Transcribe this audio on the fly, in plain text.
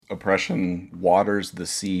Oppression waters the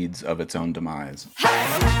seeds of its own demise.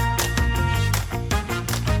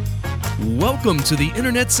 Welcome to The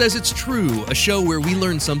Internet Says It's True, a show where we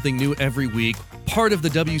learn something new every week, part of the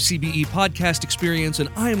WCBE podcast experience, and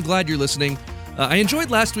I am glad you're listening. I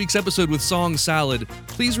enjoyed last week's episode with Song Salad.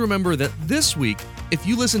 Please remember that this week, if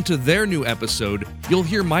you listen to their new episode, you'll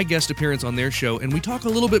hear my guest appearance on their show, and we talk a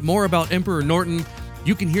little bit more about Emperor Norton.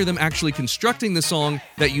 You can hear them actually constructing the song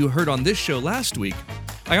that you heard on this show last week.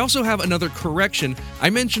 I also have another correction. I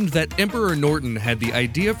mentioned that Emperor Norton had the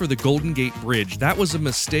idea for the Golden Gate Bridge. That was a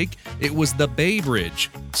mistake. It was the Bay Bridge.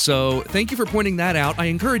 So thank you for pointing that out. I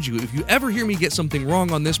encourage you, if you ever hear me get something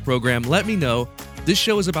wrong on this program, let me know. This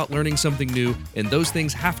show is about learning something new, and those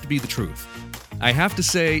things have to be the truth. I have to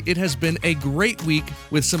say, it has been a great week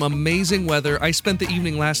with some amazing weather. I spent the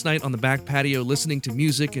evening last night on the back patio listening to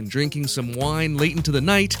music and drinking some wine late into the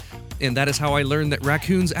night, and that is how I learned that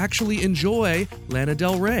raccoons actually enjoy Lana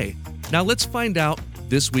Del Rey. Now let's find out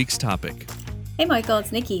this week's topic. Hey Michael,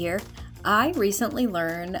 it's Nikki here. I recently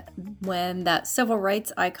learned when that civil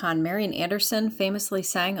rights icon Marian Anderson famously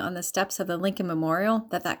sang on the steps of the Lincoln Memorial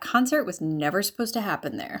that concert was never supposed to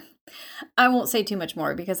happen there. I won't say too much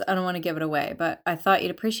more because I don't want to give it away, but I thought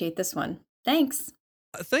you'd appreciate this one. Thanks.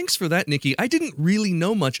 Thanks for that, Nikki. I didn't really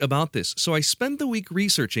know much about this, so I spent the week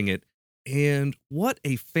researching it, and what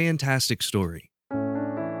a fantastic story.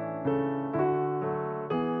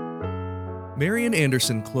 Marian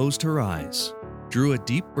Anderson closed her eyes, drew a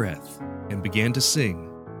deep breath, and began to sing,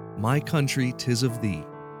 "My country, 'tis of thee,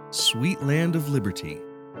 sweet land of liberty,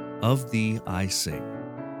 of thee I sing."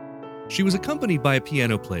 She was accompanied by a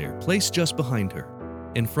piano player placed just behind her.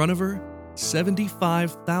 In front of her,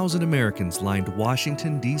 75,000 Americans lined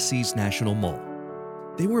Washington, D.C.'s National Mall.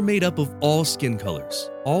 They were made up of all skin colors,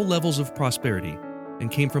 all levels of prosperity,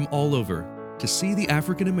 and came from all over to see the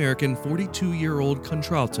African-American 42-year-old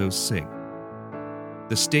contralto sing.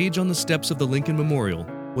 The stage on the steps of the Lincoln Memorial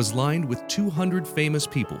was lined with 200 famous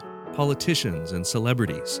people, politicians, and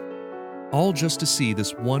celebrities, all just to see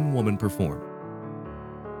this one woman perform.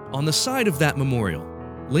 On the side of that memorial,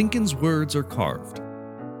 Lincoln's words are carved,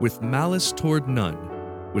 "With malice toward none,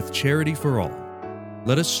 with charity for all,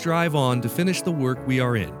 let us strive on to finish the work we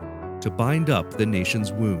are in, to bind up the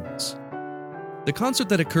nation's wounds." The concert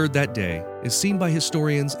that occurred that day is seen by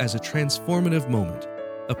historians as a transformative moment,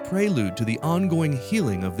 a prelude to the ongoing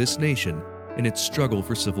healing of this nation in its struggle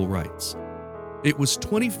for civil rights. It was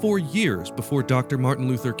 24 years before Dr. Martin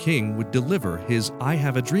Luther King would deliver his "I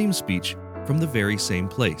Have a Dream" speech from the very same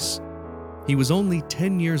place. He was only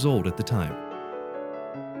 10 years old at the time.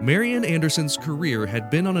 Marian Anderson's career had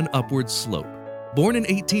been on an upward slope. Born in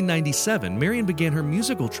 1897, Marian began her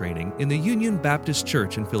musical training in the Union Baptist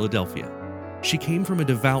Church in Philadelphia. She came from a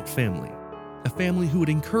devout family, a family who would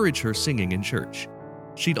encourage her singing in church.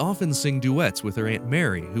 She'd often sing duets with her Aunt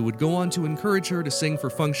Mary, who would go on to encourage her to sing for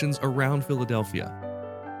functions around Philadelphia.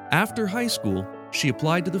 After high school, she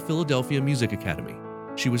applied to the Philadelphia Music Academy.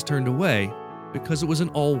 She was turned away because it was an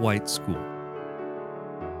all-white school.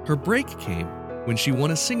 Her break came when she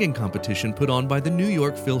won a singing competition put on by the New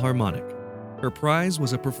York Philharmonic. Her prize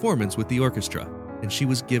was a performance with the orchestra, and she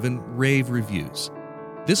was given rave reviews.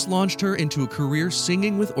 This launched her into a career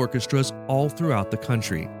singing with orchestras all throughout the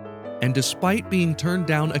country. And despite being turned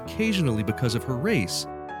down occasionally because of her race,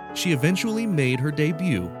 she eventually made her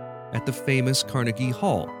debut at the famous Carnegie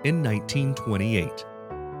Hall in 1928.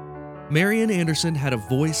 Marian Anderson had a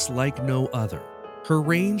voice like no other. Her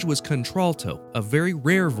range was contralto, a very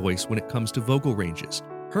rare voice when it comes to vocal ranges.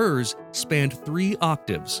 Hers spanned 3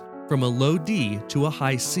 octaves, from a low D to a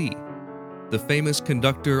high C. The famous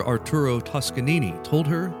conductor Arturo Toscanini told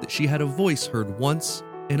her that she had a voice heard once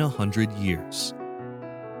in 100 years.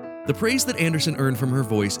 The praise that Anderson earned from her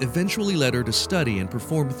voice eventually led her to study and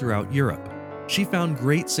perform throughout Europe. She found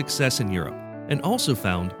great success in Europe, and also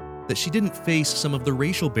found that she didn't face some of the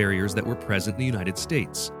racial barriers that were present in the United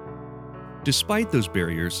States. Despite those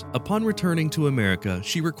barriers, upon returning to America,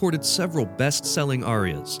 she recorded several best-selling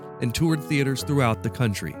arias and toured theaters throughout the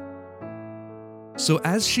country. So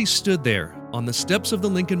as she stood there on the steps of the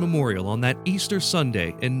Lincoln Memorial on that Easter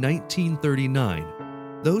Sunday in 1939,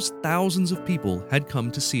 those thousands of people had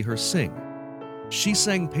come to see her sing. She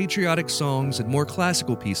sang patriotic songs and more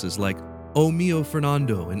classical pieces like O Mio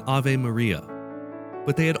Fernando and Ave Maria.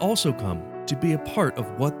 But they had also come to be a part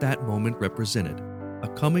of what that moment represented, a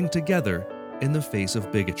coming together in the face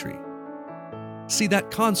of bigotry. See,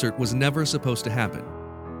 that concert was never supposed to happen.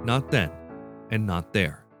 Not then, and not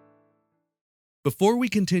there. Before we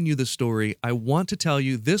continue the story, I want to tell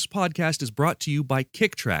you this podcast is brought to you by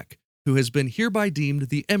KickTrack, who has been hereby deemed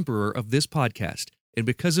the emperor of this podcast, and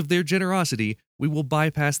because of their generosity, we will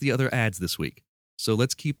bypass the other ads this week, so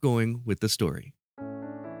let's keep going with the story.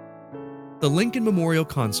 The Lincoln Memorial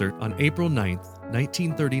Concert on April 9th,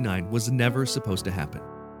 1939 was never supposed to happen.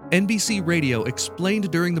 NBC Radio explained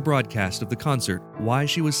during the broadcast of the concert why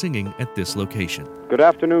she was singing at this location. Good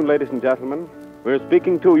afternoon, ladies and gentlemen. We're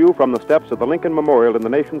speaking to you from the steps of the Lincoln Memorial in the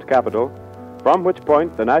nation's capital, from which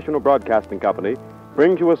point the National Broadcasting Company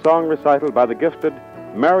brings you a song recital by the gifted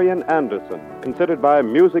Marian Anderson, considered by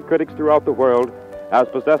music critics throughout the world as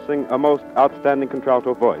possessing a most outstanding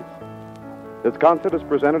contralto voice. This concert is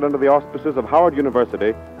presented under the auspices of Howard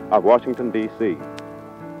University of Washington, D.C.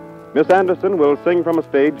 Miss Anderson will sing from a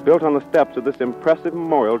stage built on the steps of this impressive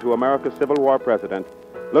memorial to America's Civil War president,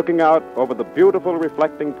 looking out over the beautiful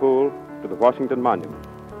reflecting pool to the Washington Monument.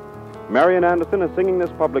 Marian Anderson is singing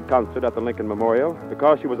this public concert at the Lincoln Memorial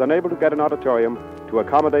because she was unable to get an auditorium to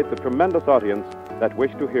accommodate the tremendous audience that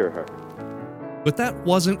wished to hear her. But that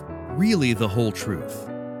wasn't really the whole truth.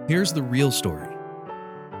 Here's the real story.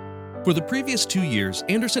 For the previous 2 years,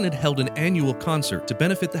 Anderson had held an annual concert to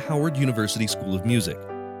benefit the Howard University School of Music.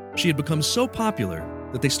 She had become so popular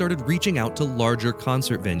that they started reaching out to larger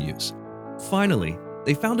concert venues. Finally,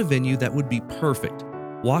 they found a venue that would be perfect: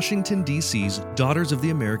 Washington, D.C.'s Daughters of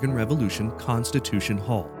the American Revolution Constitution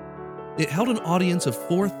Hall. It held an audience of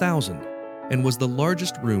 4,000 and was the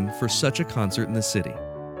largest room for such a concert in the city.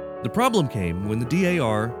 The problem came when the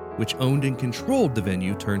D.A.R., which owned and controlled the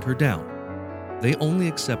venue, turned her down. They only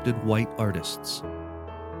accepted white artists.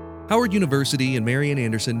 Howard University and Marian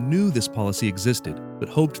Anderson knew this policy existed, but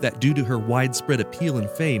hoped that due to her widespread appeal and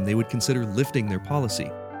fame, they would consider lifting their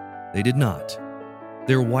policy. They did not.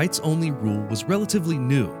 Their whites-only rule was relatively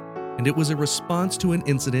new, and it was a response to an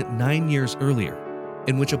incident 9 years earlier,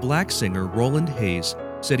 in which a black singer, Roland Hayes,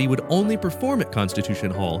 said he would only perform at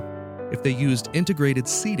Constitution Hall if they used integrated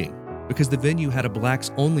seating, because the venue had a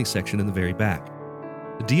blacks-only section in the very back.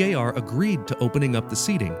 The D.A.R. agreed to opening up the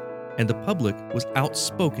seating, and the public was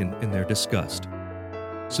outspoken in their disgust.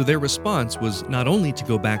 So their response was not only to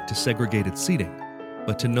go back to segregated seating,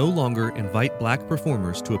 but to no longer invite black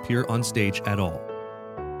performers to appear on stage at all.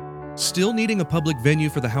 Still needing a public venue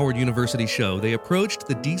for the Howard University show, they approached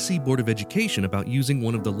the D.C. Board of Education about using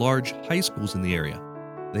one of the large high schools in the area.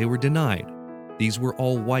 They were denied. These were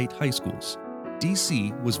all white high schools.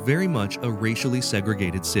 D.C. was very much a racially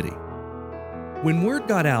segregated city. When word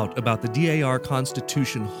got out about the D.A.R.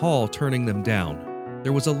 Constitution Hall turning them down,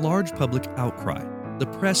 there was a large public outcry. The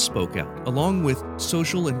press spoke out, along with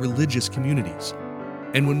social and religious communities.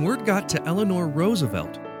 And when word got to Eleanor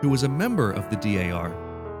Roosevelt, who was a member of the D.A.R.,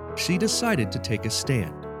 she decided to take a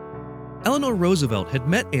stand. Eleanor Roosevelt had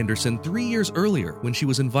met Anderson 3 years earlier when she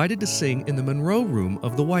was invited to sing in the Monroe Room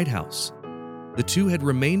of the White House. The two had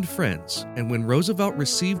remained friends, and when Roosevelt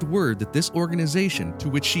received word that this organization, to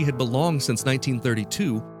which she had belonged since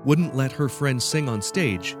 1932, wouldn't let her friend sing on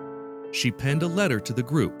stage, she penned a letter to the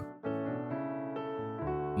group.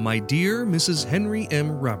 My dear Mrs. Henry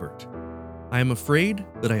M. Robert, I am afraid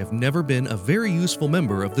that I have never been a very useful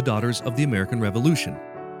member of the Daughters of the American Revolution.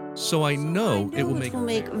 So I know it will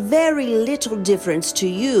make very little difference to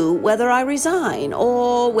you whether I resign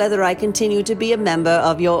or whether I continue to be a member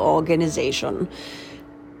of your organization.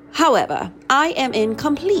 However, I am in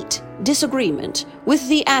complete disagreement with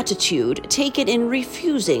the attitude taken in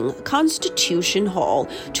refusing Constitution Hall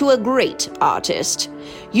to a great artist.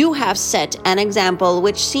 You have set an example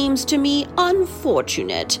which seems to me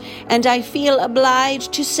unfortunate, and I feel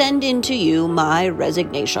obliged to send in to you my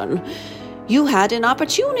resignation. You had an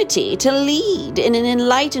opportunity to lead in an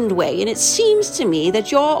enlightened way, and it seems to me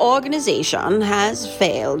that your organization has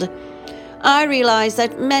failed. I realize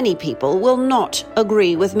that many people will not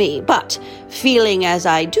agree with me, but feeling as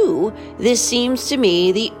I do, this seems to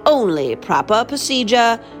me the only proper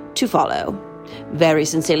procedure to follow. Very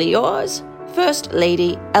sincerely yours, First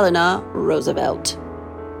Lady Eleanor Roosevelt.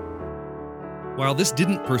 While this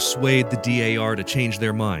didn't persuade the D.A.R. to change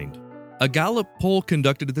their mind, a Gallup poll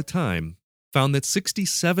conducted at the time found that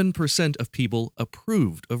 67% of people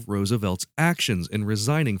approved of Roosevelt's actions in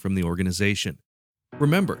resigning from the organization.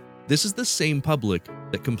 Remember, this is the same public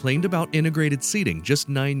that complained about integrated seating just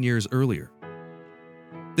 9 years earlier.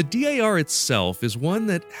 The D.A.R. itself is one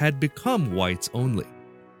that had become whites only,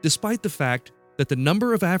 despite the fact that the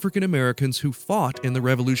number of African Americans who fought in the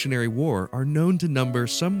Revolutionary War are known to number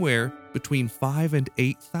somewhere between 5,000 and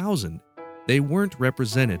 8,000. They weren't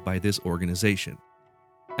represented by this organization.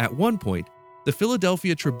 At one point, the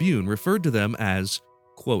Philadelphia Tribune referred to them as,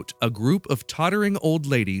 quote, a group of tottering old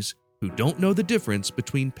ladies who don't know the difference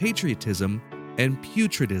between patriotism and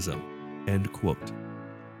putridism, end quote.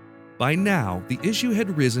 By now, the issue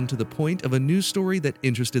had risen to the point of a news story that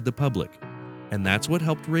interested the public. and that's what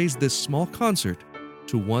helped raise this small concert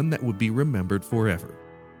to one that would be remembered forever.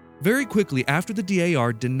 Very quickly after the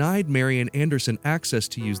D.A.R. denied Marian Anderson access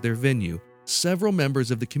to use their venue, several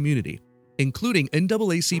members of the community, including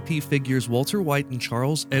NAACP figures Walter White and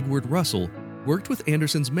Charles Edward Russell, worked with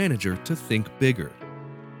Anderson's manager to think bigger.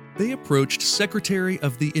 They approached Secretary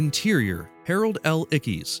of the Interior, Harold L.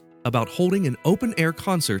 Ickes, about holding an open-air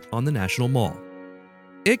concert on the National Mall.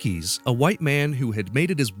 Ickes, a white man who had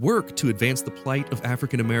made it his work to advance the plight of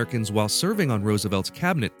African Americans while serving on Roosevelt's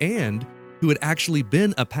cabinet and who had actually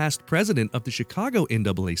been a past president of the Chicago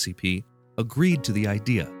NAACP, agreed to the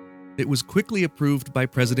idea. It was quickly approved by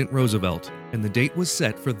President Roosevelt, and the date was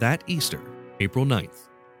set for that Easter, April 9th.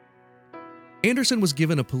 Anderson was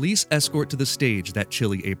given a police escort to the stage that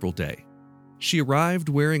chilly April day. She arrived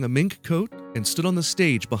wearing a mink coat and stood on the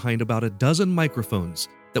stage behind about a dozen microphones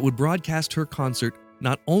that would broadcast her concert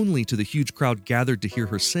not only to the huge crowd gathered to hear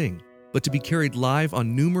her sing, but to be carried live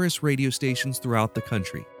on numerous radio stations throughout the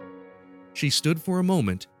country. She stood for a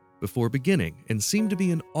moment before beginning and seemed to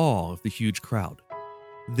be in awe of the huge crowd.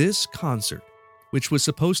 This concert, which was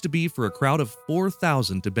supposed to be for a crowd of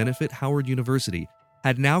 4,000 to benefit Howard University,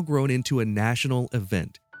 had now grown into a national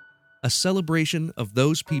event, a celebration of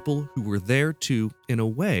those people who were there to, in a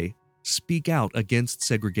way, speak out against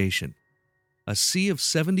segregation. A sea of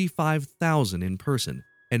 75,000 in person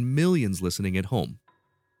and millions listening at home.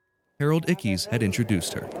 Harold Ickes had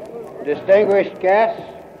introduced her. Distinguished guests,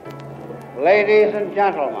 ladies and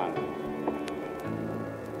gentlemen,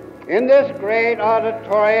 in this great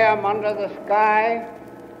auditorium under the sky,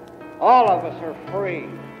 all of us are free.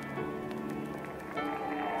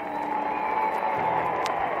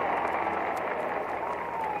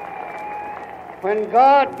 When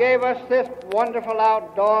God gave us this wonderful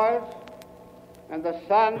outdoors, and the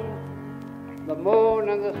sun, the moon,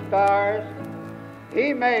 and the stars,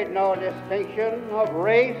 He made no distinction of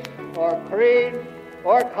race or creed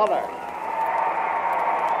or color.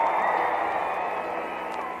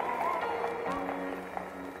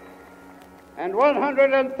 And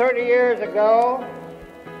 130 years ago,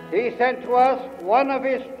 He sent to us one of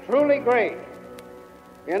His truly great,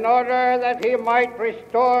 in order that He might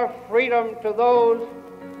restore freedom to those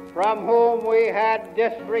from whom we had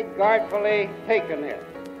disregardfully taken it.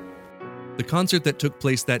 The concert that took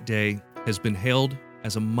place that day has been hailed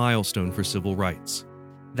as a milestone for civil rights.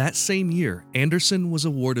 That same year, Anderson was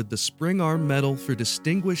awarded the Spring Arm Medal for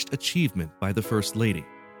Distinguished Achievement by the First Lady.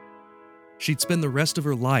 She'd spend the rest of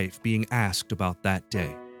her life being asked about that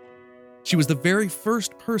day. She was the very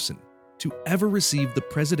first person to ever receive the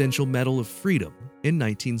Presidential Medal of Freedom in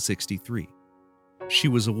 1963. She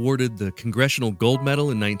was awarded the Congressional Gold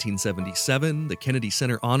Medal in 1977, the Kennedy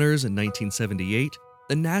Center Honors in 1978,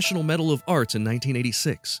 the National Medal of Arts in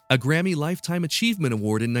 1986, a Grammy Lifetime Achievement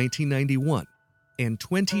Award in 1991, and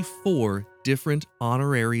 24 different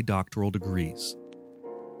honorary doctoral degrees.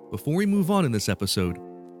 Before we move on in this episode,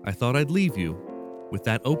 I thought I'd leave you with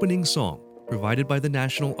that opening song provided by the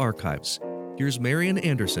National Archives. Here's Marian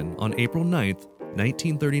Anderson on April 9th,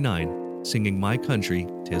 1939, singing My Country,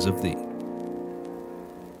 'Tis of Thee.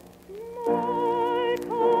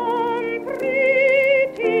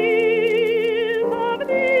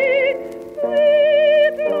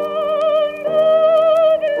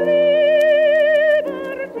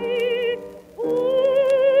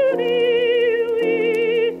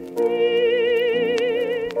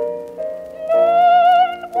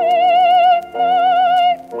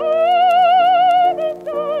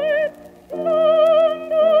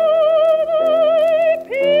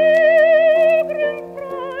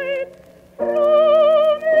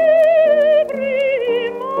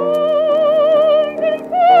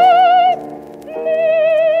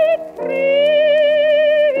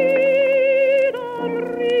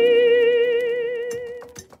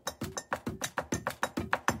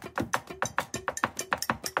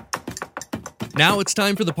 Now it's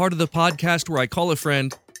time for the part of the podcast where I call a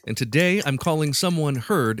friend, and today I'm calling someone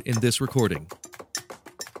heard in this recording.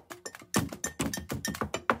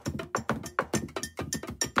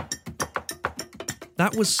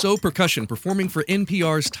 That was So Percussion performing for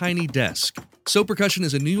NPR's Tiny Desk. So Percussion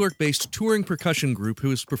is a New York-based touring percussion group who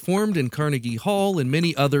has performed in Carnegie Hall and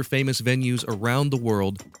many other famous venues around the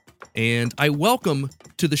world. And I welcome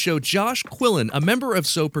to the show Josh Quillen, a member of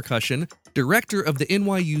So Percussion, director of the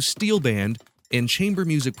NYU Steel Band and Chamber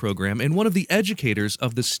Music Program, and one of the educators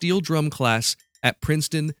of the steel drum class at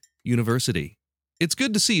Princeton University. It's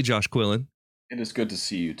good to see you, Josh Quillen. It is good to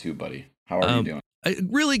see you too, buddy. How are you doing?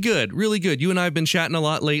 Really good, really good. You and I have been chatting a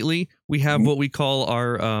lot lately. We have what we call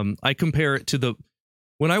our, I compare it to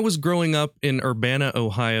When I was growing up in Urbana,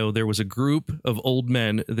 Ohio, there was a group of old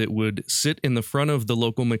men that would sit in the front of the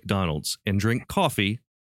local McDonald's and drink coffee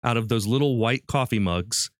out of those little white coffee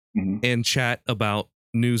mugs and chat about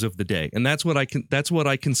news of the day. And that's what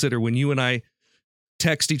I consider when you and I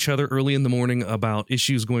text each other early in the morning about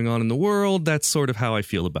issues going on in the world. That's sort of how I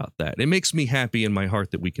feel about that. It makes me happy in my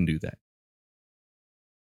heart that we can do that.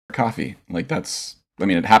 Coffee, like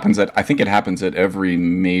it happens I think it happens at every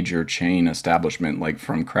major chain establishment, like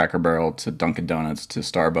from Cracker Barrel to Dunkin' Donuts to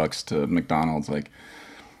Starbucks to McDonald's. Like,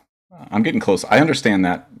 I'm getting close. I understand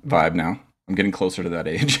that vibe now. I'm getting closer to that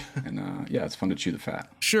age. And yeah, it's fun to chew the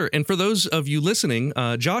fat. Sure. And for those of you listening,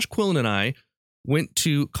 Josh Quillen and I went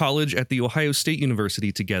to college at The Ohio State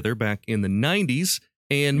University together back in the 90s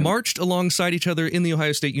and marched alongside each other in the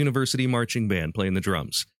Ohio State University marching band playing the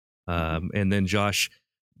drums. And then Josh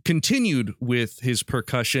continued with his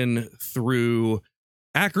percussion through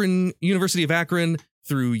Akron, University of Akron,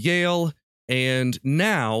 through Yale, and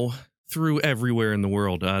now through everywhere in the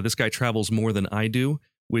world. This guy travels more than I do,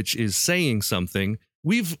 which is saying something.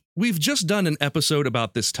 We've just done an episode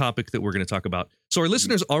about this topic that we're going to talk about. So our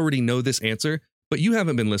listeners already know this answer, but you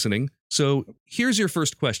haven't been listening. So here's your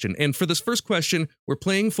first question. And for this first question, we're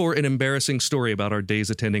playing for an embarrassing story about our days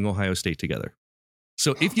attending Ohio State together.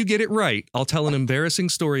 So if you get it right, I'll tell an embarrassing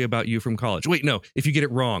story about you from college. Wait, no, if you get it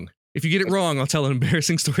wrong. If you get it wrong, I'll tell an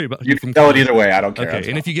embarrassing story about you from college. You can tell it either way. I don't care. Okay,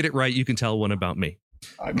 and if you get it right, you can tell one about me.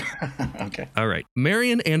 Okay. All right.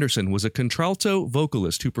 Marian Anderson was a contralto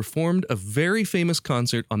vocalist who performed a very famous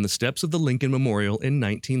concert on the steps of the Lincoln Memorial in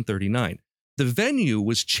 1939. The venue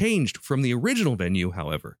was changed from the original venue,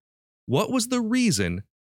 however. What was the reason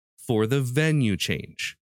for the venue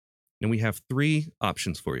change? And we have three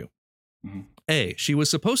options for you. Mm-hmm. A, she was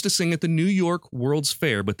supposed to sing at the New York World's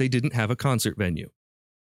Fair, but they didn't have a concert venue.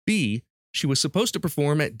 B, she was supposed to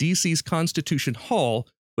perform at D.C.'s Constitution Hall,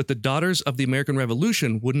 but the Daughters of the American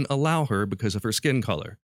Revolution wouldn't allow her because of her skin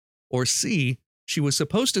color. Or C, she was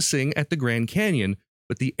supposed to sing at the Grand Canyon,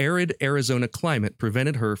 but the arid Arizona climate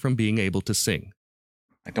prevented her from being able to sing.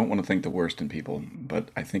 I don't want to think the worst in people, but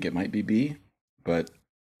I think it might be B, but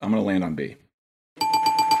I'm going to land on B.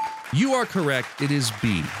 You are correct. It is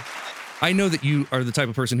B. I know that you are the type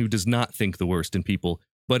of person who does not think the worst in people,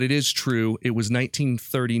 but it is true. It was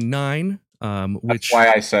 1939, which... That's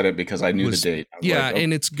why I said it, because I knew the date. Yeah, like,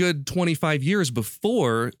 and it's good 25 years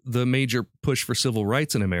before the major push for civil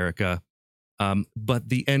rights in America. But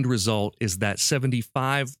the end result is that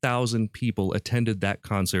 75,000 people attended that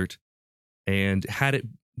concert, and had it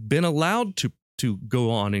been allowed to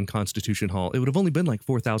go on in Constitution Hall, it would have only been like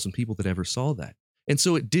 4,000 people that ever saw that. And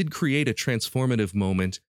so it did create a transformative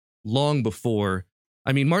moment long before.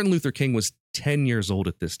 I mean, Martin Luther King was 10 years old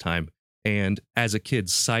at this time, and as a kid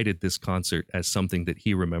cited this concert as something that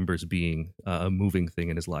he remembers being a moving thing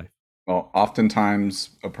in his life. Well,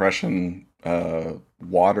 oftentimes oppression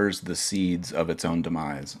waters the seeds of its own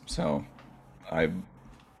demise. So I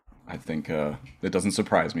think it doesn't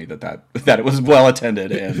surprise me that it was well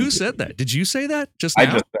attended. And who said that? Did you say that just now? I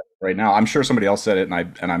just said it right now. I'm sure somebody else said it,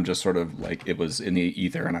 and I'm just sort of like, it was in the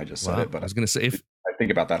ether, and I just said it. But I was going to say, I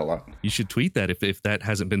think about that a lot. You should tweet that if that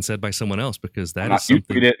hasn't been said by someone else, because that is you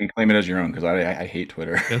something. Tweet it and claim it as your own, because I hate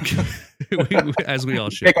Twitter. Okay. As we all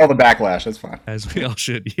should. Take all the backlash. That's fine. As we all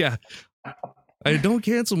should. Yeah. Don't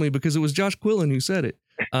cancel me because it was Josh Quillen who said it.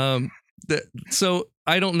 So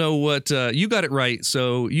I don't know what you got it right.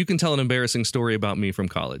 So you can tell an embarrassing story about me from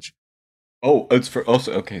college. Oh, it's for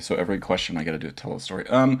also okay. So every question I got to tell a story.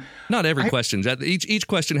 Not every question. Each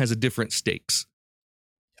question has a different stakes.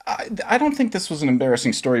 I don't think this was an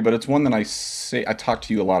embarrassing story, but it's one that I talk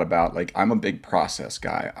to you a lot about. Like, I'm a big process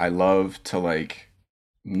guy. I love to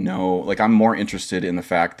know, like, I'm more interested in the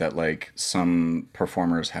fact that like some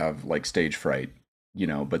performers have like stage fright,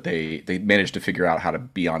 but they managed to figure out how to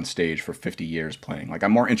be on stage for 50 years playing. Like,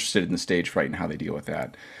 I'm more interested in the stage fright and how they deal with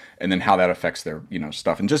that, and then how that affects their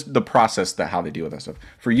stuff, and just the process that how they deal with that stuff.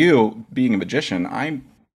 For you, being a magician, I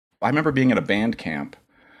remember being at a band camp.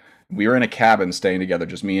 We were in a cabin staying together,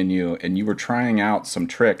 just me and you were trying out some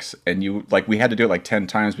tricks, and we had to do it like 10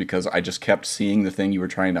 times because I just kept seeing the thing you were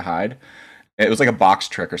trying to hide. It was like a box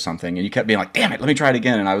trick or something, and you kept being like, damn it, let me try it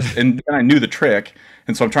again. And then I knew the trick,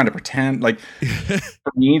 and so I'm trying to pretend. Like,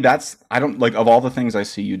 for me, I don't like, of all the things I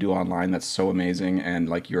see you do online, that's so amazing, and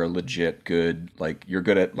like, you're a legit good, like, you're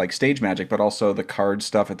good at like stage magic, but also the card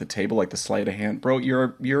stuff at the table, like the sleight of hand. Bro,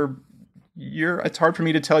 you're it's hard for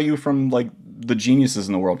me to tell you from like the geniuses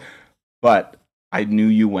in the world. But I knew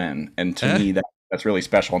you when, and to me that's really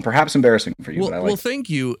special, and perhaps embarrassing for you. Well,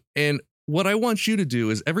 thank you. And what I want you to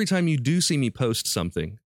do is every time you do see me post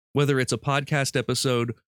something, whether it's a podcast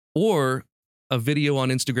episode or a video on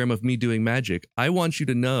Instagram of me doing magic, I want you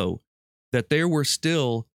to know that there were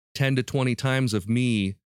still 10 to 20 times of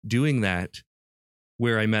me doing that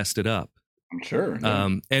where I messed it up. I'm sure. Yeah.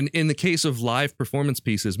 And in the case of live performance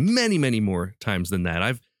pieces, many, many more times than that.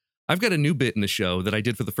 I've got a new bit in the show that I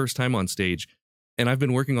did for the first time on stage, and I've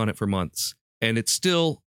been working on it for months. And it's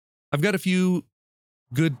still, I've got a few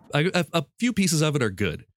pieces of it are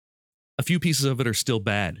good. A few pieces of it are still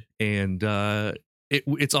bad. And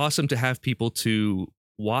it's awesome to have people to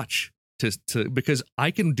watch because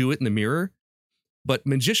I can do it in the mirror, but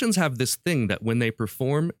magicians have this thing that when they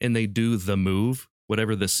perform and they do the move,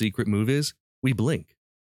 whatever the secret move is, we blink.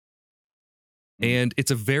 And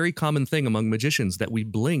it's a very common thing among magicians that we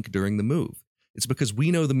blink during the move. It's because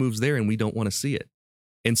we know the move's there and we don't want to see it.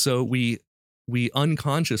 And so we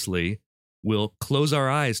unconsciously will close our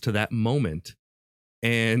eyes to that moment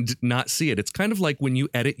and not see it. It's kind of like when you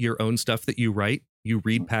edit your own stuff that you write, you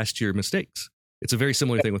read past your mistakes. It's a very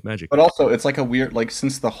similar thing with magic. But also, it's like a weird, like,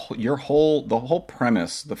 since the whole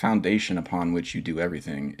premise, the foundation upon which you do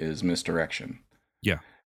everything is misdirection. Yeah.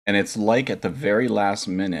 And it's like at the very last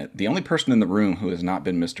minute, the only person in the room who has not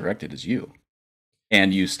been misdirected is you.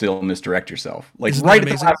 And you still misdirect yourself. Like, Isn't right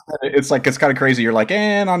that at the amazing? last minute, it's kind of crazy. You're like,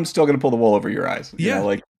 and I'm still going to pull the wool over your eyes. You Yeah. know,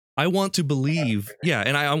 like, I want to believe,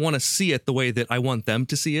 and I want to see it the way that I want them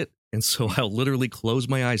to see it. And so I'll literally close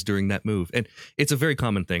my eyes during that move. And it's a very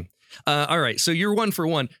common thing. All right, so you're 1 for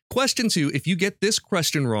 1. Question 2, if you get this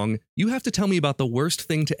question wrong, you have to tell me about the worst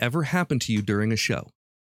thing to ever happen to you during a show.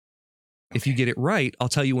 If you get it right, I'll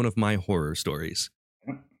tell you one of my horror stories.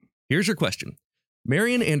 Here's your question.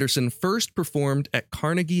 Marian Anderson first performed at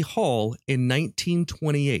Carnegie Hall in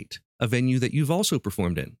 1928, a venue that you've also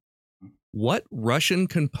performed in. What Russian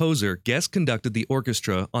composer guest conducted the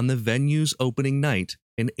orchestra on the venue's opening night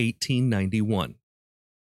in 1891?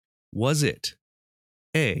 Was it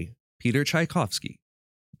A, Peter Tchaikovsky,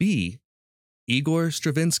 B, Igor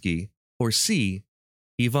Stravinsky, or C,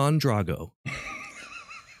 Ivan Drago?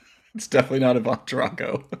 it's definitely not Ivan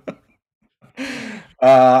Drago.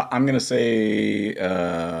 I'm going to say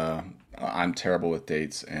I'm terrible with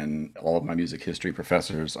dates, and all of my music history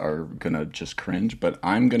professors are going to just cringe, but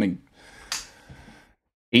I'm going to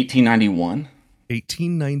 1891.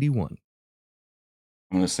 1891.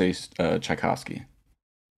 I'm going to say Tchaikovsky.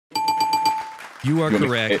 You are You want me to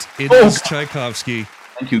correct. say- It is Tchaikovsky.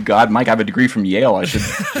 Thank you, God. Mike, I have a degree from Yale. I should.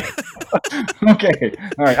 Okay.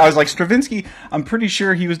 All right. I was like, Stravinsky, I'm pretty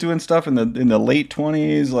sure he was doing stuff in the late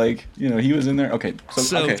 20s. Like, you know, he was in there. Okay.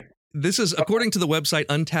 So okay. this is, according to the website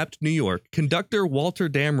Untapped New York, conductor Walter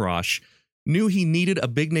Damrosch knew he needed a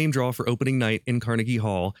big name draw for opening night in Carnegie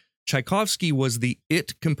Hall. Tchaikovsky was the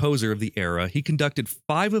it composer of the era. He conducted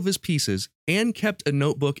 5 of his pieces and kept a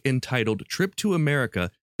notebook entitled Trip to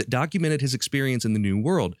America that documented his experience in the New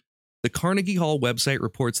World. The Carnegie Hall website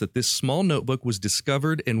reports that this small notebook was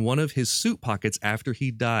discovered in one of his suit pockets after he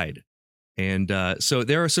died. And so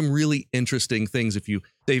there are some really interesting things.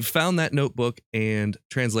 They've found that notebook and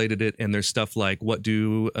translated it, and there's stuff like, what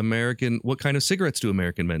kind of cigarettes do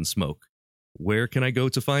American men smoke? Where can I go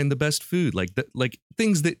to find the best food? Like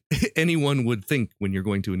things that anyone would think when you're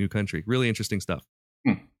going to a new country. Really interesting stuff.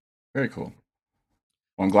 Very cool.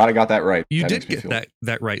 Well, I'm glad I got that right. You That did makes me get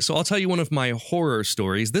that right. So I'll tell you one of my horror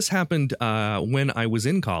stories. This happened when I was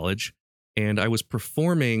in college, and I was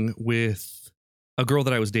performing with a girl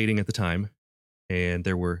that I was dating at the time. And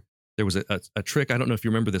there was a trick. I don't know if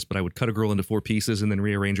you remember this, but I would cut a girl into 4 pieces and then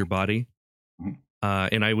rearrange her body. Mhm.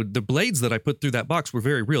 And the blades that I put through that box were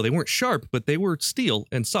very real. They weren't sharp, but they were steel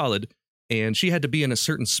and solid. And she had to be in a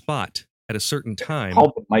certain spot at a certain time.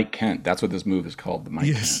 Called the Mike Kent. That's what this move is called, the Mike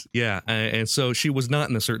Kent. Yeah. And so she was not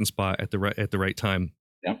in a certain spot at the right time.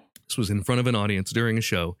 Yep. This was in front of an audience during a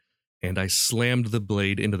show, and I slammed the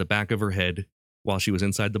blade into the back of her head while she was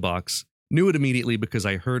inside the box. Knew it immediately because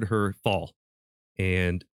I heard her fall.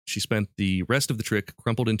 And she spent the rest of the trick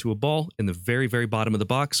crumpled into a ball in the very, very bottom of the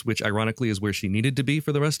box, which ironically is where she needed to be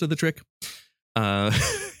for the rest of the trick.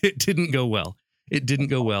 It didn't go well.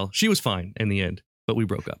 She was fine in the end, but we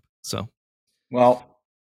broke up. So, Well,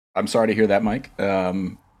 I'm sorry to hear that, Mike.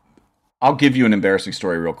 I'll give you an embarrassing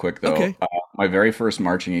story real quick, though. Okay. My very first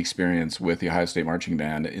marching experience with the Ohio State Marching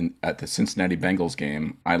Band at the Cincinnati Bengals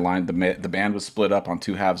game, I lined the band was split up on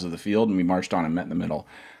 2 halves of the field, and we marched on and met in the middle.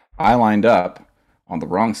 I lined up on the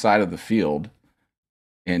wrong side of the field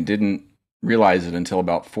and didn't realize it until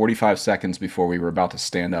about 45 seconds before we were about to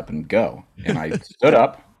stand up and go. And I stood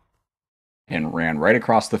up and ran right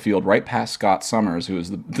across the field, right past Scott Summers, who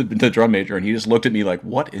was the drum major, and he just looked at me like,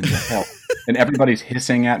 what in the hell? And everybody's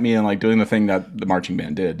hissing at me and like doing the thing that the marching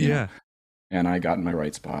band did. you know? And I got in my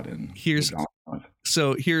right spot. And here's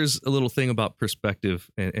So here's a little thing about perspective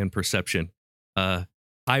and perception. I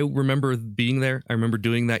remember being there. I remember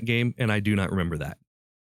doing that game, and I do not remember that.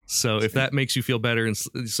 So if that makes you feel better, and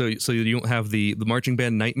so you don't have the marching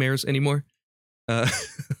band nightmares anymore. Well,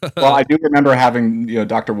 I do remember having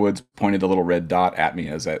Dr. Woods pointed a little red dot at me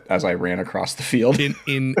as I ran across the field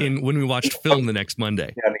in when we watched film the next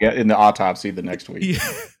Monday. Yeah, in the autopsy the next week.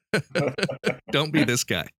 Yeah. Don't be this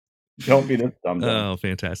guy. Don't be this dumb. Oh,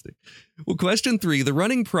 fantastic. Well, question 3, the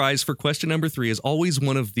running prize for question number 3 is always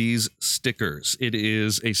one of these stickers. It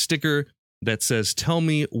is a sticker that says, "Tell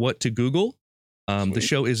me what to Google." The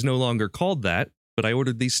show is no longer called that, but I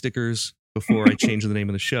ordered these stickers before I changed the name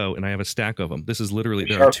of the show, and I have a stack of them. This is literally,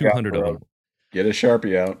 there are 200 of them. Get a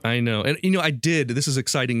Sharpie out. I know. And, this is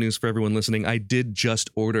exciting news for everyone listening. I did just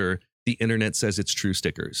order the Internet Says It's True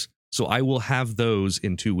stickers. So I will have those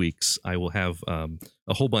in 2 weeks. I will have a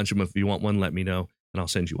whole bunch of them. If you want one, let me know, and I'll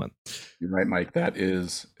send you one. You're right, Mike. That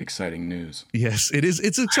is exciting news. Yes, it is.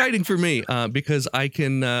 It's exciting for me because I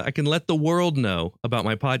can let the world know about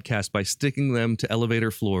my podcast by sticking them to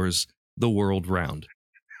elevator floors the world round.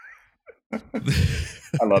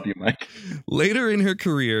 I love you, Mike. Later in her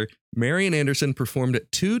career, Marian Anderson performed at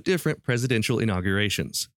 2 different presidential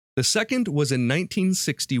inaugurations. The second was in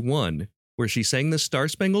 1961, where she sang the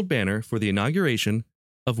Star-Spangled Banner for the inauguration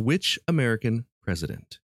of which American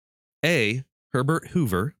president? A. Herbert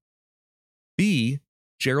Hoover. B.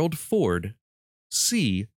 Gerald Ford.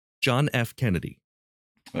 C. John F. Kennedy.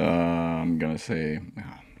 I'm going to say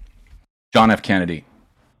John F. Kennedy.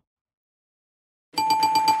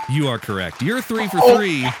 You are correct. You're 3 for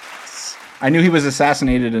 3. I knew he was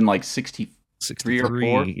assassinated in like 63 or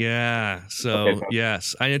 4. Yeah. So,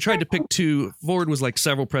 yes. I tried to pick 2. Ford was like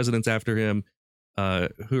several presidents after him.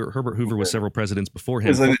 Herbert Hoover was several presidents before him. It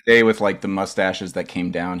was like the day with like the mustaches that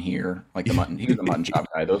came down here, like the mutton. He was the mutton chop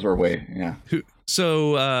guy. Those were yeah.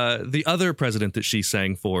 So the other president that she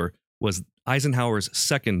sang for was Eisenhower's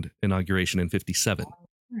second inauguration in 1957.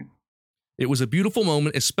 It was a beautiful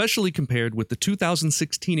moment, especially compared with the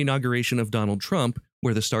 2016 inauguration of Donald Trump,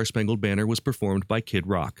 where the Star-Spangled Banner was performed by Kid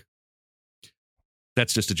Rock.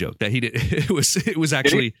 That's just a joke. That he did. It was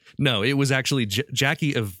actually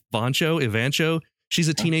Jackie Evancho. She's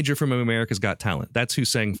a teenager from America's Got Talent. That's who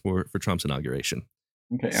sang for Trump's inauguration.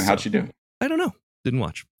 Okay, and how'd she do? I don't know. Didn't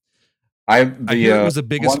watch. I hear it was the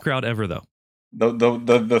biggest crowd ever, though.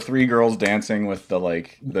 The 3 girls dancing with the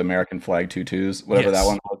American flag tutus, whatever that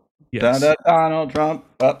one was. Yes. Donald Trump.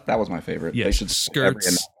 That was my favorite. Yes. They should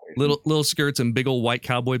skirts, little skirts and big old white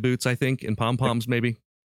cowboy boots, I think, and pom-poms maybe.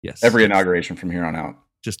 Yes. Every inauguration from here on out.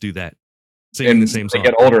 Just do that. Singing the same song. They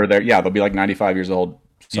get older, they'll be like 95 years old.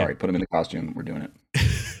 Sorry, put them in the costume. We're doing it.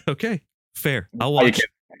 Okay, fair. I'll watch.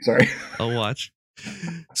 Sorry. I'll watch.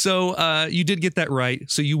 So you did get that right.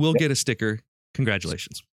 So you will get a sticker.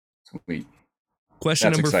 Congratulations. Sweet.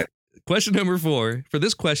 Question number 4. For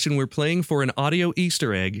this question, we're playing for an audio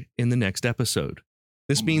Easter egg in the next episode.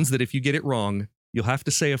 This means that if you get it wrong, you'll have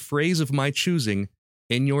to say a phrase of my choosing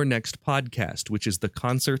in your next podcast, which is the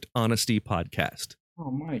Concert Honesty Podcast.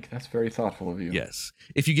 Oh, Mike, that's very thoughtful of you. Yes.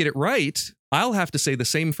 If you get it right, I'll have to say the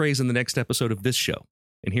same phrase in the next episode of this show.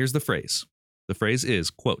 And here's the phrase. The phrase is,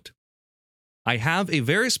 quote, "I have a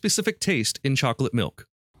very specific taste in chocolate milk."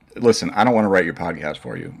 Listen, I don't want to write your podcast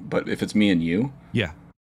for you, but if it's me and you, yeah,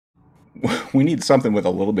 we need something with a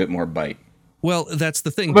little bit more bite. Well, that's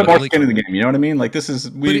the thing. A bit more skin in the game. You know what I mean? Like, this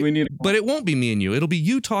is we need. But it won't be me and you. It'll be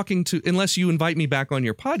you talking to, unless you invite me back on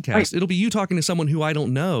your podcast. Right. It'll be you talking to someone who I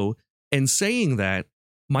don't know, and saying that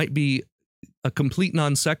might be a complete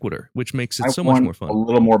non sequitur, which makes it so much more fun. A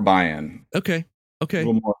little more buy-in. Okay. A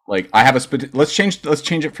little more, like, I have a let's change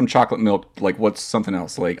it from chocolate milk. Like, what's something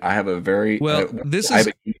else? Like, I have a very this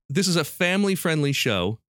is a family friendly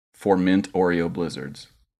show for mint Oreo blizzards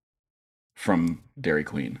from Dairy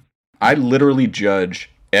Queen. I literally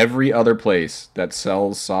judge every other place that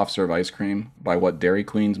sells soft serve ice cream by what Dairy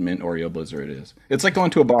Queen's mint Oreo blizzard is. It's like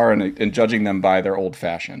going to a bar and judging them by their old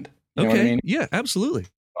fashioned. You know what I mean? Yeah, absolutely.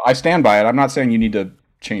 I stand by it. I'm not saying you need to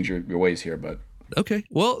change your ways here, but okay.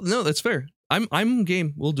 Well, no, that's fair. I'm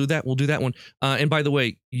game. We'll do that. We'll do that one. And by the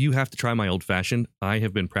way, you have to try my old fashioned. I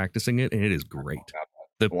have been practicing it, and it is great.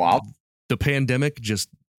 The pandemic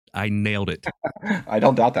I nailed it. I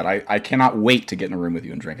don't doubt that. I cannot wait to get in a room with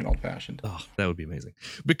you and drink an old fashioned. Oh, that would be amazing.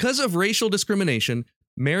 Because of racial discrimination,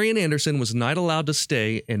 Marian Anderson was not allowed to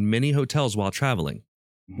stay in many hotels while traveling.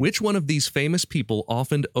 Which one of these famous people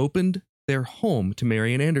often opened their home to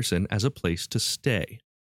Marian Anderson as a place to stay?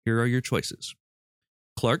 Here are your choices: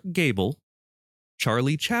 Clark Gable,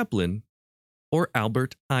 Charlie Chaplin, or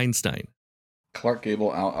Albert Einstein. Clark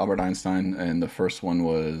Gable, Albert Einstein, and the first one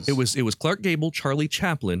was. It was Clark Gable, Charlie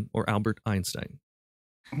Chaplin, or Albert Einstein.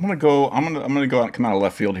 I'm gonna go. Come out of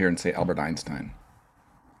left field here and say Albert Einstein.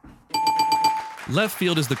 Left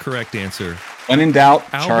field is the correct answer. When in doubt,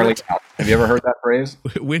 Albert- Charlie out. Have you ever heard that phrase?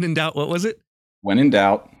 When in doubt, what was it? When in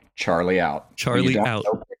doubt, Charlie out. Charlie When you out.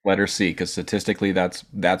 doubt, letter C, because statistically,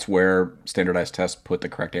 that's where standardized tests put the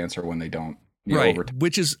correct answer when they don't. Right,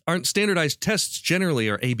 which aren't standardized tests generally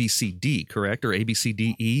are A, B, C, D, correct? Or A, B, C,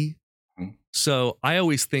 D, E. Mhm. So I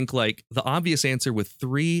always think like the obvious answer with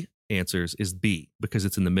 3 answers is B because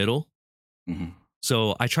it's in the middle. Mhm.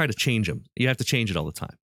 So I try to change them. You have to change it all the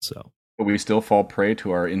time. So, But we still fall prey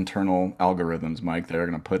to our internal algorithms, Mike. They're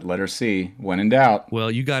going to put letter C when in doubt.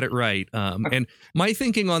 well, you got it right. And my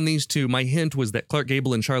thinking on these two, my hint was that Clark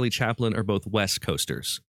Gable and Charlie Chaplin are both West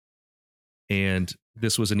Coasters. And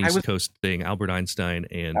this was an East Coast thing, Albert Einstein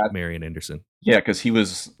and Marian Anderson. Yeah, because he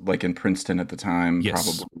was like in Princeton at the time,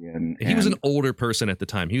 Yes. probably. And He was an older person at the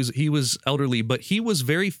time. He was elderly, but he was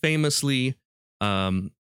very famously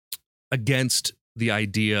against the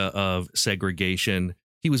idea of segregation.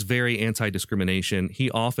 He was very anti-discrimination.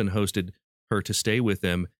 He often hosted her to stay with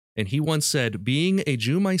him. And he once said, being a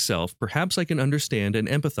Jew myself, perhaps I can understand and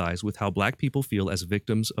empathize with how black people feel as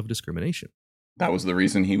victims of discrimination. That was the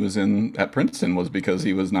reason he was at Princeton, was because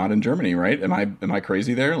he was not in Germany, right? Am I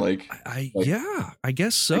crazy there? Yeah, I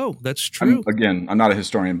guess so. That's true. I'm not a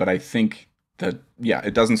historian, but I think that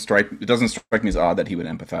it doesn't strike me as odd that he would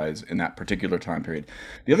empathize in that particular time period.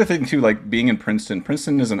 The other thing too, like being in Princeton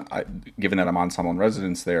isn't, given that I'm ensemble in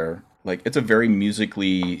residence there, like it's a very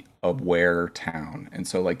musically aware town, and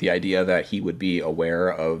so like the idea that he would be aware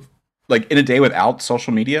of, like in a day without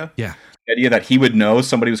social media, yeah. The idea that he would know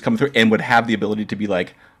somebody was coming through and would have the ability to be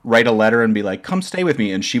like, write a letter and be like, come stay with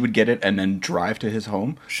me, and she would get it and then drive to his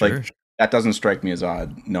home. Sure. Like that doesn't strike me as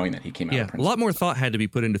odd, knowing that he came out of Princeton. A lot more thought had to be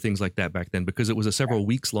put into things like that back then because it was a several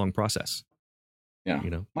weeks long process. Yeah.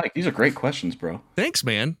 Mike, these are great questions, bro. Thanks,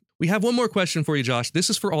 man. We have one more question for you, Josh.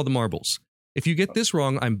 This is for all the marbles. If you get this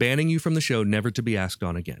wrong, I'm banning you from the show, never to be asked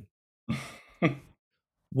on again.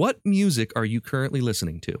 What music are you currently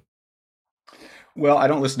listening to? Well, I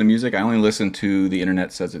don't listen to music. I only listen to The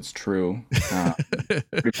Internet Says It's True. That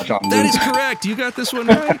is correct. You got this one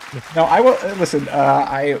right. No, I will listen.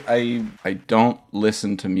 I don't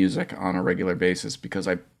listen to music on a regular basis because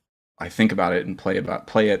I think about it and play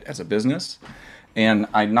it as a business. And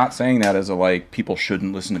I'm not saying that as a like people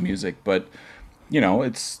shouldn't listen to music, but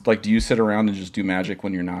it's like, do you sit around and just do magic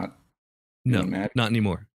when you're not? No, not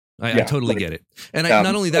anymore. I totally get it. And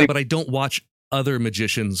not only that, but I don't watch other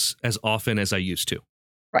magicians as often as I used to.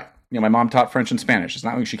 Right. My mom taught French and Spanish. It's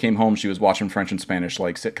not like she came home, she was watching French and Spanish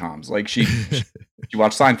like sitcoms. Like she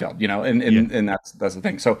watched Seinfeld, and that's the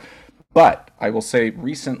thing. So, but I will say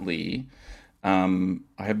recently, I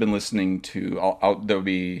have been listening to, there'll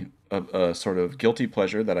be a sort of guilty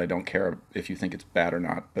pleasure that I don't care if you think it's bad or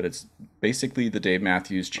not, but it's basically the Dave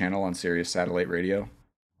Matthews Channel on Sirius Satellite Radio.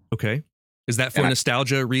 Okay. Is that for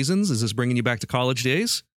nostalgia reasons? Is this bringing you back to college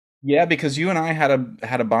days? Yeah, because you and I had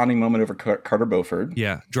a bonding moment over Carter Beauford.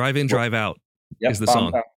 Yeah, Drive In, Drive Out is the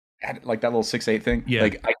song. Like that little 6/8 thing. Yeah.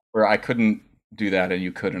 Like where I couldn't do that and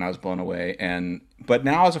you could, and I was blown away. But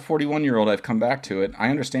now as a 41-year-old, I've come back to it. I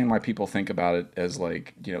understand why people think about it as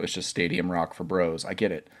like, it's just stadium rock for bros. I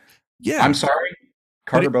get it. Yeah. I'm sorry.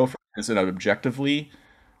 Carter Beauford is an objectively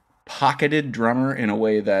pocketed drummer in a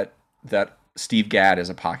way that Steve Gadd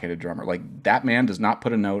is a pocketed drummer. Like that man does not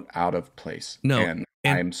put a note out of place. No. And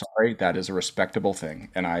I'm sorry, that is a respectable thing,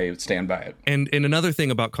 and I stand by it. And another thing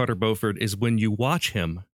about Carter Beauford is when you watch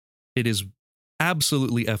him, it is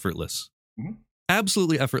absolutely effortless. Mm-hmm.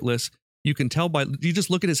 Absolutely effortless. You can tell you just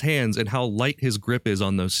look at his hands and how light his grip is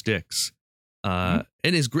on those sticks. And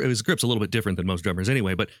his grip's a little bit different than most drummers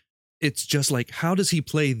anyway, but it's just like, how does he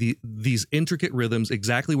play these intricate rhythms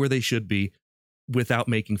exactly where they should be without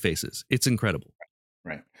making faces? It's incredible.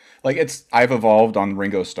 Right. Like I've evolved on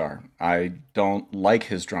Ringo Starr. I don't like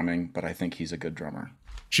his drumming, but I think he's a good drummer.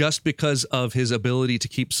 Just because of his ability to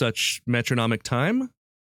keep such metronomic time?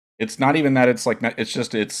 It's not even that. It's like,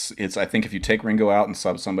 it's, I think if you take Ringo out and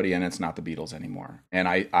sub somebody in, it's not the Beatles anymore. And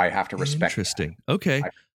I have to respect Interesting. That. Okay. I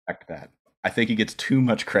respect that. I think he gets too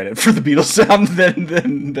much credit for the Beatles sound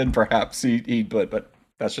than perhaps he but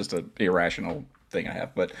that's just an irrational thing I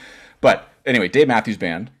have. But anyway, Dave Matthews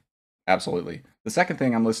Band. Absolutely. The second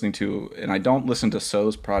thing I'm listening to, and I don't listen to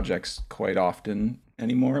So's projects quite often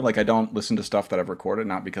anymore. Like I don't listen to stuff that I've recorded,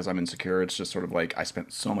 not because I'm insecure. It's just sort of like I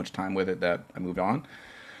spent so much time with it that I moved on.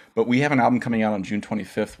 But we have an album coming out on June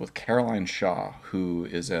 25th with Caroline Shaw, who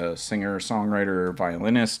is a singer, songwriter,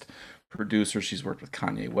 violinist, producer. She's worked with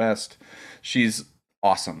Kanye West. She's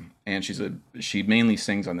awesome, and she mainly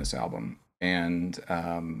sings on this album. And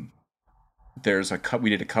we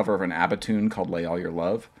did a cover of an ABBA tune called "Lay All Your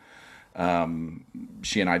Love."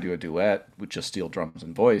 She and I do a duet with just steel drums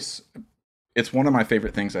and voice. It's one of my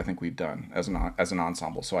favorite things I think we've done as an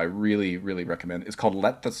ensemble. So I really, really recommend it. It's called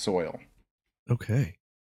 "Let the Soil." Okay.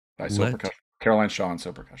 By Caroline Shaw and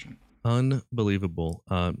So Percussion. Unbelievable.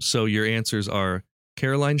 So your answers are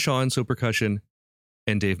Caroline Shaw and So Percussion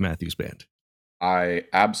and Dave Matthews Band. I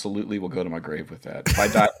absolutely will go to my grave with that. If I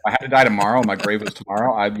had to die tomorrow and my grave was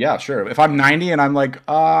tomorrow, yeah, sure. If I'm 90 and I'm like,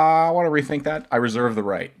 I want to rethink that, I reserve the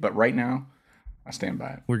right. But right now, I stand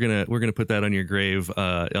by it. We're gonna put that on your grave,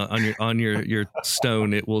 on your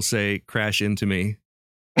stone. It will say "Crash into me."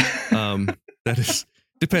 That is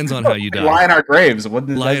depends on how you die. Lie in our graves.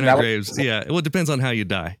 Lie in our graves. Yeah. Well, it depends on how you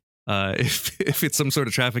die. If it's some sort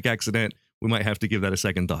of traffic accident, we might have to give that a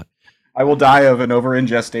second thought. I will die of an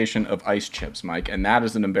over-ingestion of ice chips, Mike, and that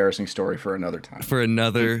is an embarrassing story for another time. For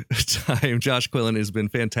another time. Josh Quillen has been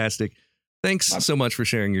fantastic. Thanks so much for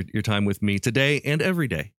sharing your time with me today and every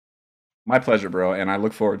day. My pleasure, bro, and I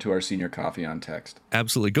look forward to our senior coffee on text.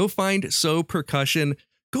 Absolutely. Go find So Percussion.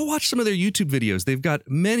 Go watch some of their YouTube videos. They've got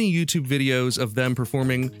many YouTube videos of them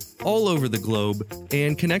performing all over the globe,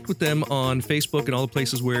 and connect with them on Facebook and all the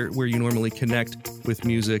places where you normally connect with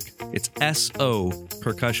music. It's SO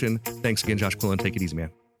Percussion. Thanks again, Josh Quillen. Take it easy, man.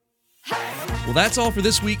 Well, that's all for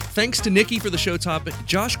this week. Thanks to Nikki for the show topic,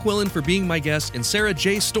 Josh Quillen for being my guest, and Sarah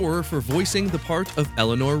J. Storer for voicing the part of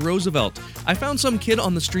Eleanor Roosevelt. I found some kid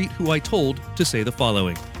on the street who I told to say the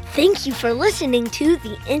following. Thank you for listening to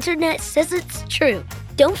The Internet Says It's True.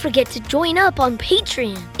 Don't forget to join up on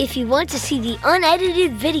Patreon if you want to see the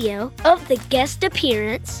unedited video of the guest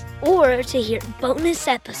appearance or to hear bonus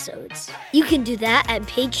episodes. You can do that at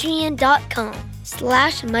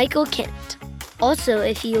patreon.com/Michael Kent. Also,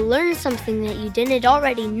 if you learned something that you didn't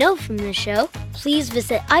already know from the show, please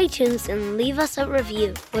visit iTunes and leave us a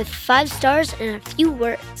review with 5 stars and a few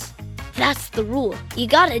words. That's the rule. You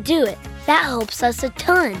gotta do it. That helps us a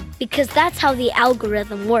ton because that's how the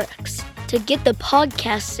algorithm works. To get the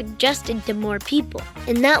podcast suggested to more people.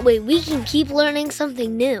 And that way we can keep learning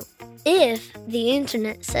something new. If the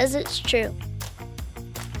internet says it's true.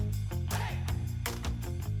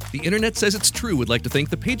 The Internet Says It's True would like to thank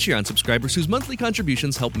the Patreon subscribers whose monthly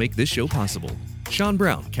contributions help make this show possible. Sean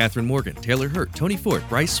Brown, Catherine Morgan, Taylor Hurt, Tony Ford,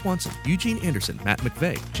 Bryce Swanson, Eugene Anderson, Matt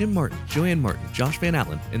McVeigh, Jim Martin, Joanne Martin, Josh Van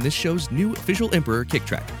Allen, and this show's new official Emperor kick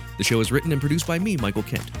track. The show is written and produced by me, Michael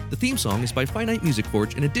Kent. The theme song is by Finite Music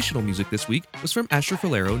Forge, and additional music this week was from Asher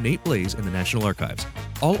Falero, Nate Blaze, and the National Archives.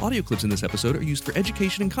 All audio clips in this episode are used for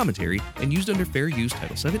education and commentary and used under Fair Use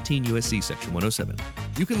Title 17 U.S.C. Section 107.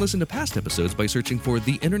 You can listen to past episodes by searching for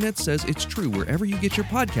The Internet Says It's True wherever you get your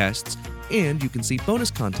podcasts, and you can see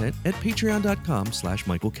bonus content at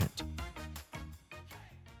patreon.com/Michael Kent.